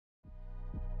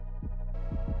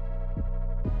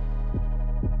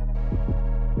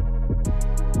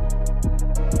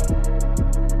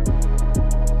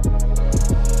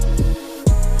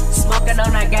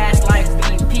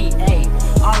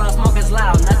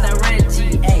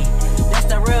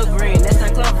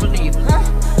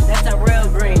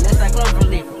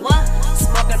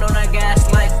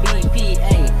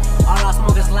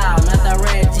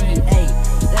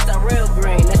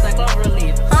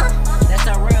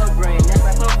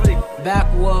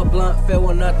blunt filled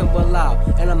with nothing but loud.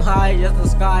 And I'm high as the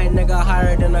sky, nigga,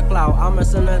 higher than the cloud. I'm a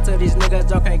sinner to these niggas,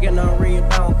 y'all can't get no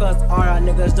rebound. Cause all y'all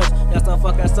niggas just, y'all some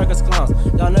fucking circus clowns.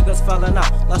 Y'all niggas falling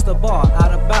out, lost the ball,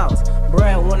 out of bounds.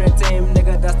 Bread winning team,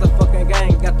 nigga, that's the fucking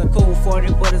game. Got the cool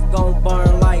 40, but it's gon'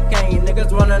 burn like Kane.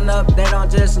 Niggas running up, they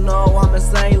don't just know I'm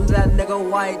insane. That nigga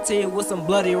white tee with some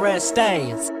bloody red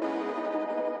stains.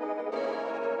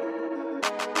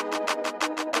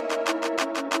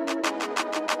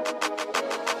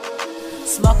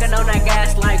 Smoking on that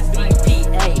gas like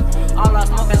BPA. All I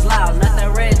smoke is loud, not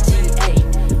that red GA.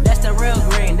 That's the real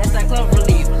green, that's that clover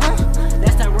leaf. Huh?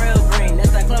 That's the real green,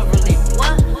 that's that clover leaf.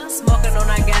 What? Smoking on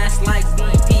that gas like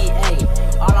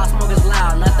BPA. All I smoke is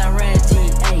loud, not that red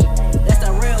GA. That's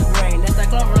the real green, that's that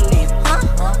clover leaf.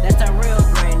 Huh? That's the real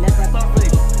green, that's that clover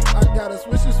leaf. I got a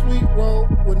swisher sweet roll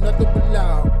with nothing but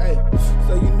loud. Ay,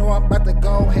 so you know I'm about to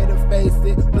go ahead and face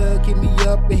it. Plug hit me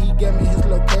up and he gave me his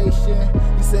location.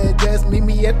 He said just meet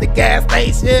me at the gas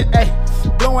station. Ay,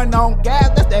 blowing on gas,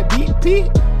 that's that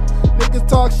BP. Niggas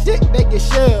talk shit, they get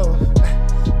shelled.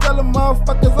 Tell them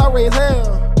motherfuckers I raise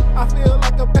hell. I feel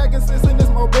like a Pegasus in this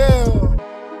mobile.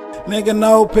 Nigga,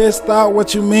 no pissed out,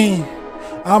 what you mean?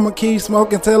 I'ma keep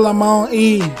smoking till I'm on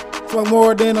E. Smoke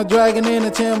more than a dragon in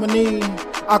a chimney.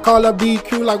 I call up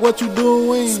BQ like what you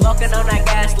doing? Smoking on that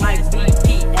gas like BP.